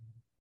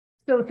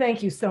 so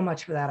thank you so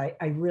much for that.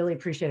 I really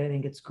appreciate it. I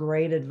think it's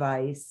great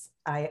advice.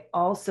 I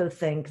also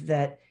think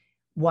that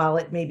while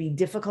it may be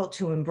difficult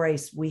to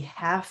embrace, we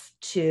have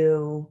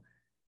to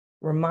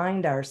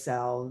remind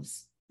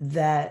ourselves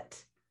that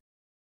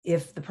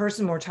if the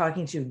person we're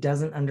talking to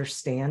doesn't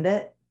understand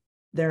it,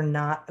 they're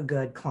not a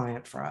good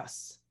client for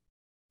us.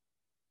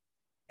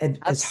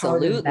 As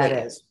hard as that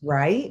is,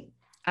 right?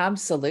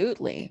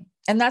 Absolutely.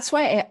 And that's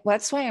why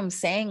I'm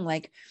saying,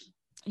 like,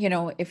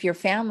 if your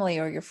family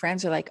or your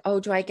friends are like,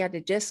 oh, do I get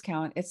a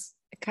discount? It's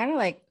kind of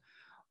like,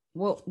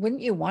 well,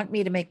 wouldn't you want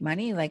me to make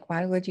money? Like,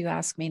 why would you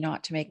ask me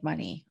not to make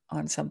money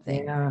on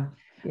something?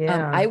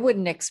 Yeah. I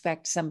wouldn't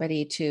expect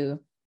somebody to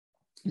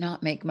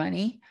not make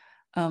money.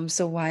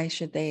 So why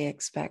should they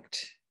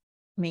expect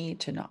me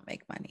to not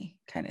make money,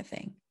 kind of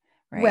thing?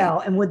 Right.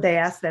 Well, and would they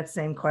ask that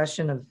same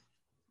question of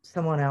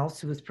someone else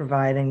who was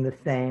providing the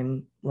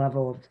same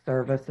level of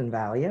service and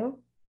value,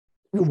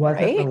 who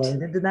wasn't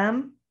related to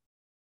them?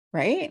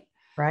 Right.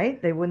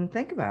 They wouldn't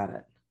think about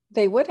it.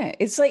 They wouldn't.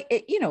 It's like,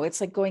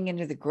 it's like going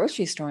into the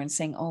grocery store and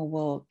saying, oh,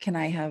 well, can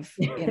I have,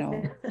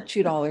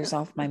 $2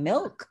 off my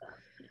milk?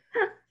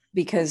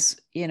 Because,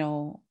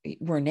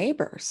 we're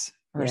neighbors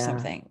or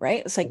something,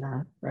 right? It's like,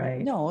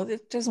 right. No,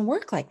 it doesn't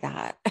work like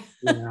that.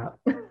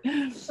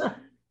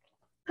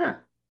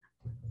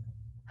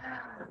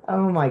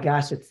 Oh my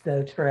gosh, it's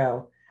so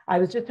true. I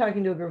was just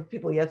talking to a group of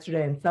people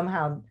yesterday, and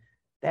somehow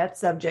that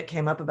subject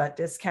came up about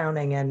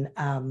discounting, and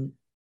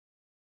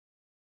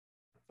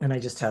I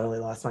just totally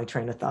lost my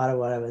train of thought of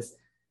what I was.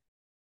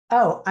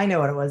 Oh, I know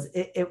what it was.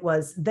 It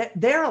was that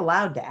they're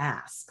allowed to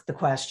ask the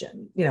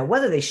question,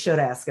 whether they should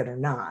ask it or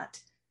not.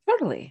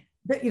 Totally.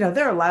 But,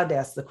 they're allowed to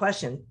ask the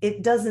question.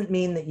 It doesn't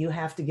mean that you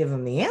have to give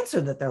them the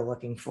answer that they're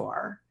looking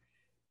for.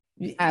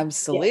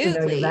 Absolutely. You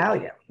know your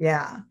value.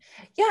 Yeah.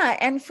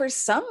 And for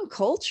some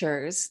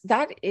cultures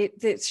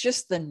it's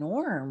just the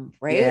norm,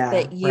 right?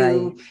 That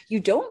you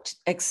don't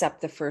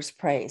accept the first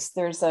price.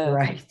 There's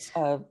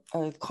a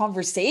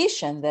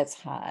conversation that's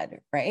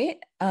had, right?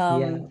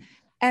 And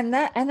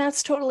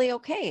that's totally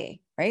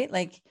okay, right?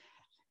 Like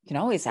you can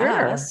always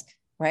ask,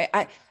 right?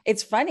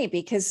 It's funny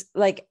because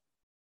like,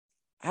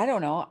 I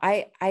don't know.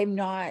 I'm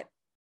not,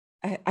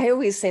 I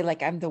always say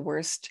like, I'm the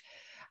worst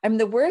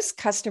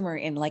customer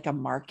in like a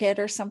market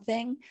or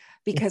something,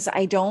 because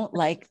I don't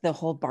like the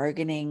whole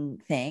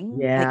bargaining thing.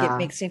 Like it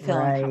makes me feel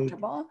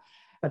uncomfortable.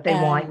 But they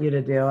want you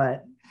to do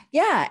it.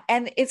 Yeah.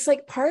 And it's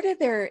like part of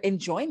their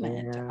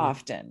enjoyment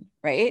often.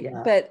 Right.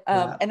 Yeah. But,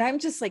 and I'm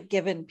just like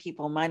giving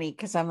people money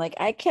because I'm like,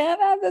 I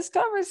can't have this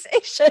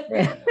conversation.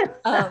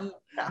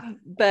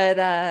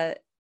 But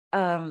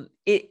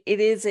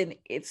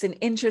it's an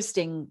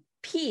interesting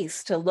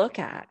piece to look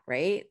at,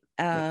 right?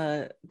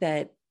 That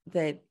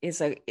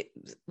is it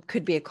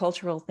could be a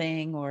cultural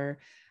thing, or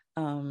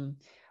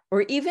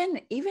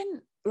even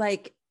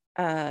like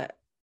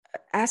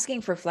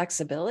asking for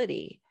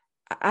flexibility.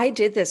 I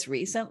did this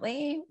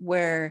recently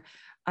where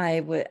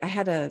I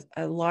had a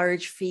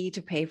large fee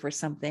to pay for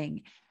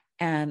something,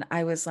 and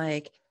I was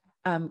like,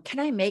 can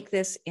I make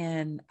this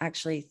in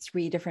actually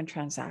 3 different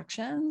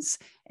transactions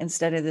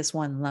instead of this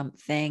one lump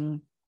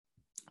thing,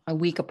 a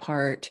week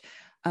apart?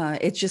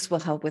 It just will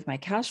help with my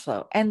cash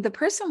flow. And the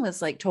person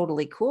was like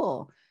totally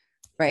cool,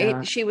 right?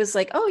 Yeah. She was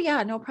like, oh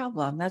yeah, no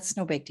problem. That's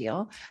no big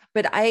deal.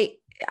 But I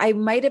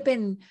might have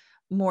been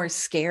more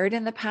scared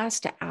in the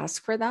past to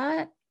ask for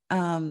that.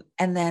 And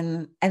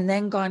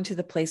then gone to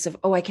the place of,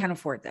 oh, I can't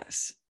afford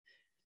this.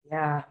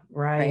 Yeah.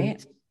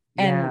 Right. And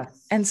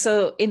Yes. and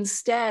so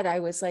instead I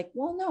was like,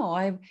 well,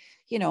 no,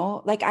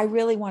 like I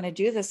really want to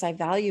do this. I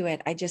value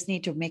it. I just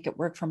need to make it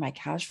work for my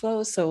cash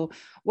flow. So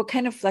what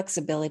kind of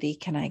flexibility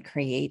can I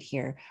create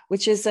here?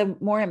 Which is a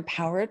more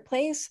empowered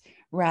place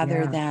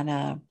rather than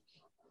a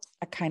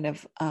kind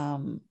of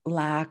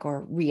lack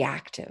or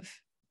reactive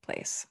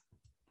place.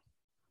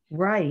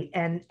 Right.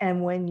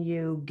 And when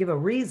you give a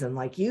reason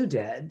like you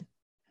did,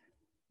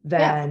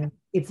 then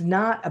it's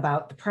not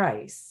about the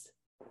price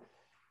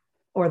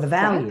or the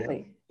value.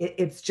 Exactly.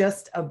 It's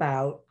just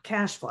about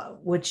cash flow,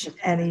 which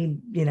any,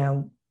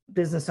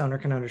 business owner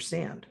can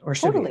understand or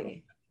should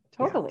be.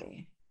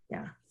 Totally.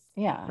 Yeah.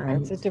 Right.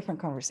 It's a different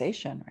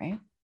conversation, right?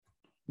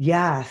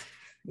 Yes,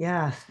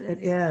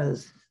 it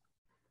is.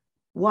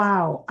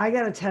 Wow. I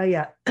got to tell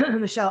you,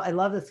 Michelle, I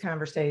love this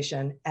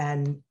conversation,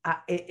 and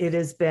it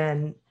has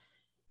been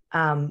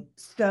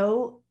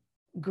so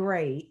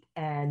great.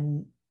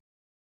 And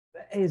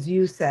as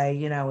you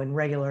say, in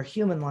regular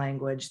human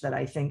language that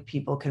I think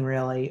people can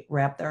really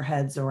wrap their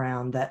heads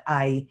around, that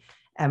I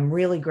am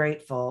really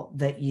grateful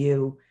that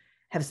you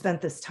have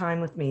spent this time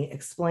with me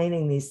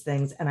explaining these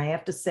things. And I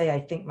have to say, I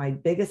think my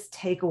biggest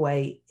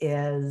takeaway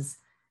is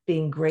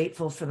being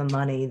grateful for the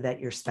money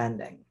that you're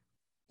spending.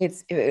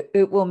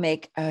 It will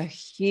make a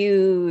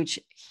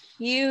huge,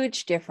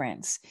 huge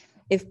difference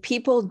if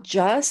people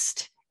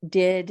just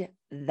did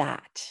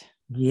that.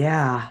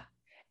 Yeah.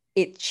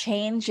 It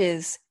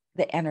changes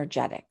the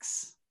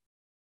energetics,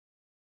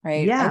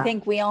 right? Yeah. I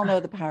think we all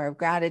know the power of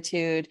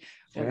gratitude.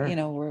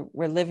 Sure.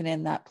 We're living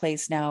in that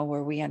place now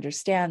where we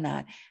understand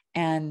that,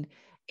 and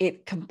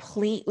it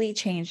completely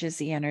changes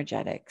the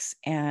energetics.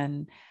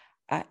 And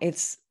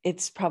it's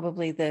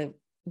probably the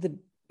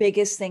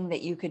biggest thing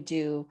that you could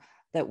do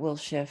that will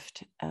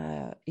shift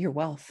your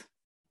wealth.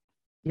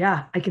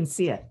 Yeah, I can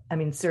see it. I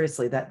mean,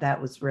 seriously,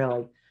 that was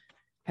really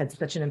had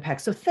such an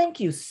impact. So thank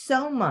you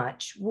so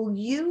much. Will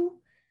you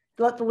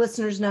let the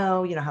listeners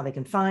know, how they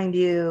can find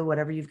you,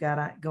 whatever you've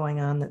got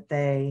going on that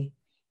they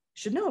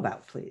should know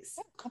about, please?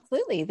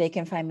 Absolutely. They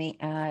can find me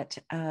at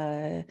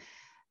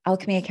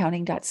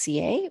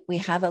alchemyaccounting.ca. We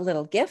have a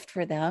little gift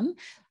for them,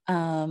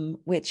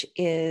 which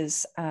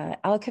is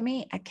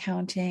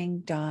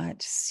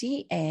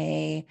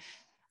alchemyaccounting.ca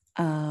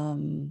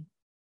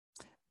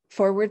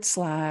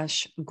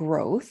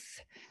 /growth.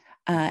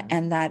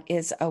 And that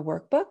is a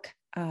workbook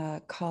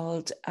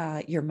called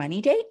Your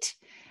Money Date.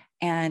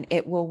 And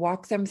it will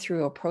walk them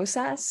through a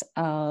process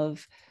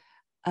of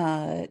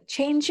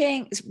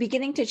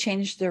beginning to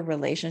change their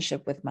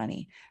relationship with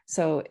money.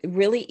 So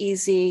really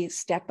easy,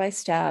 step by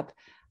step,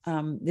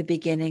 the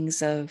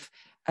beginnings of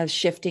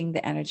shifting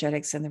the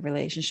energetics and the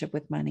relationship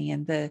with money,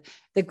 and the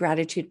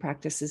gratitude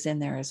practices in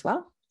there as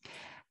well.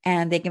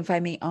 And they can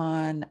find me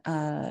on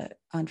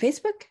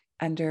Facebook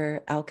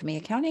under Alchemy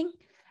Accounting,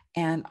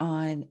 and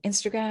on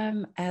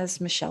Instagram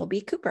as Michelle B.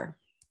 Cooper.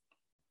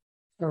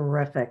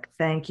 Terrific.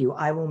 Thank you.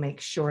 I will make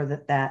sure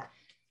that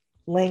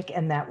link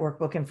and that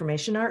workbook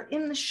information are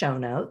in the show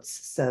notes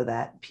so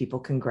that people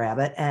can grab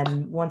it.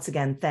 And once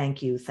again,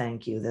 thank you.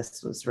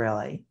 This was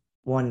really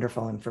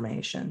wonderful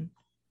information.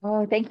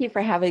 Oh, thank you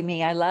for having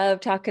me. I love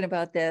talking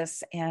about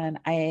this, and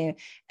I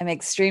am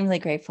extremely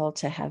grateful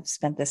to have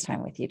spent this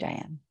time with you,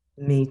 Diane.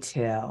 Me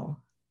too.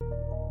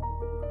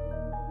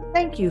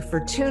 Thank you for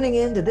tuning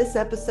in to this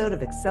episode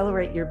of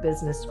Accelerate Your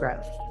Business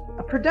Growth,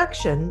 a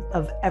production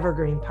of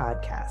Evergreen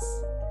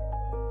Podcasts.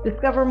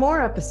 Discover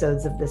more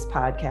episodes of this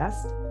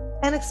podcast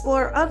and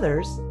explore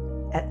others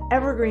at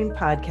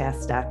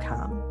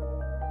evergreenpodcast.com.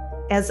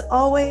 As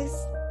always,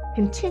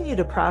 continue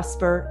to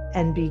prosper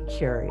and be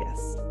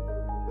curious.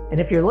 And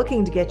if you're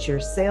looking to get your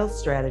sales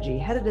strategy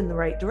headed in the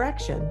right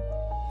direction,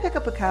 pick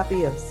up a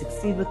copy of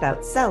Succeed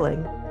Without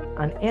Selling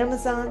on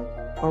Amazon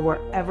or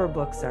wherever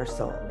books are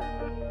sold.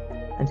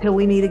 Until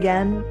we meet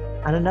again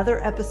on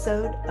another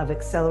episode of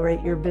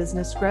Accelerate Your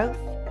Business Growth,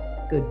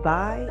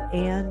 goodbye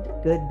and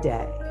good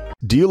day.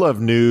 Do you love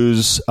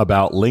news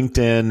about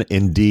LinkedIn,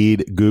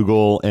 Indeed,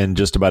 Google, and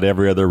just about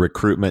every other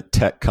recruitment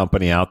tech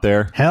company out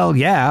there? Hell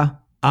yeah.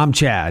 I'm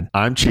Chad.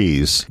 I'm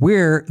Cheese.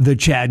 We're the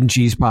Chad and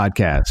Cheese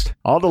Podcast.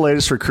 All the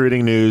latest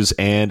recruiting news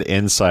and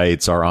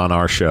insights are on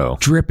our show.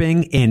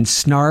 Dripping in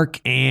snark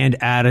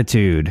and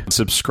attitude.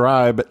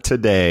 Subscribe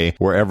today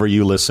wherever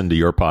you listen to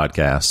your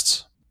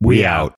podcasts. We out.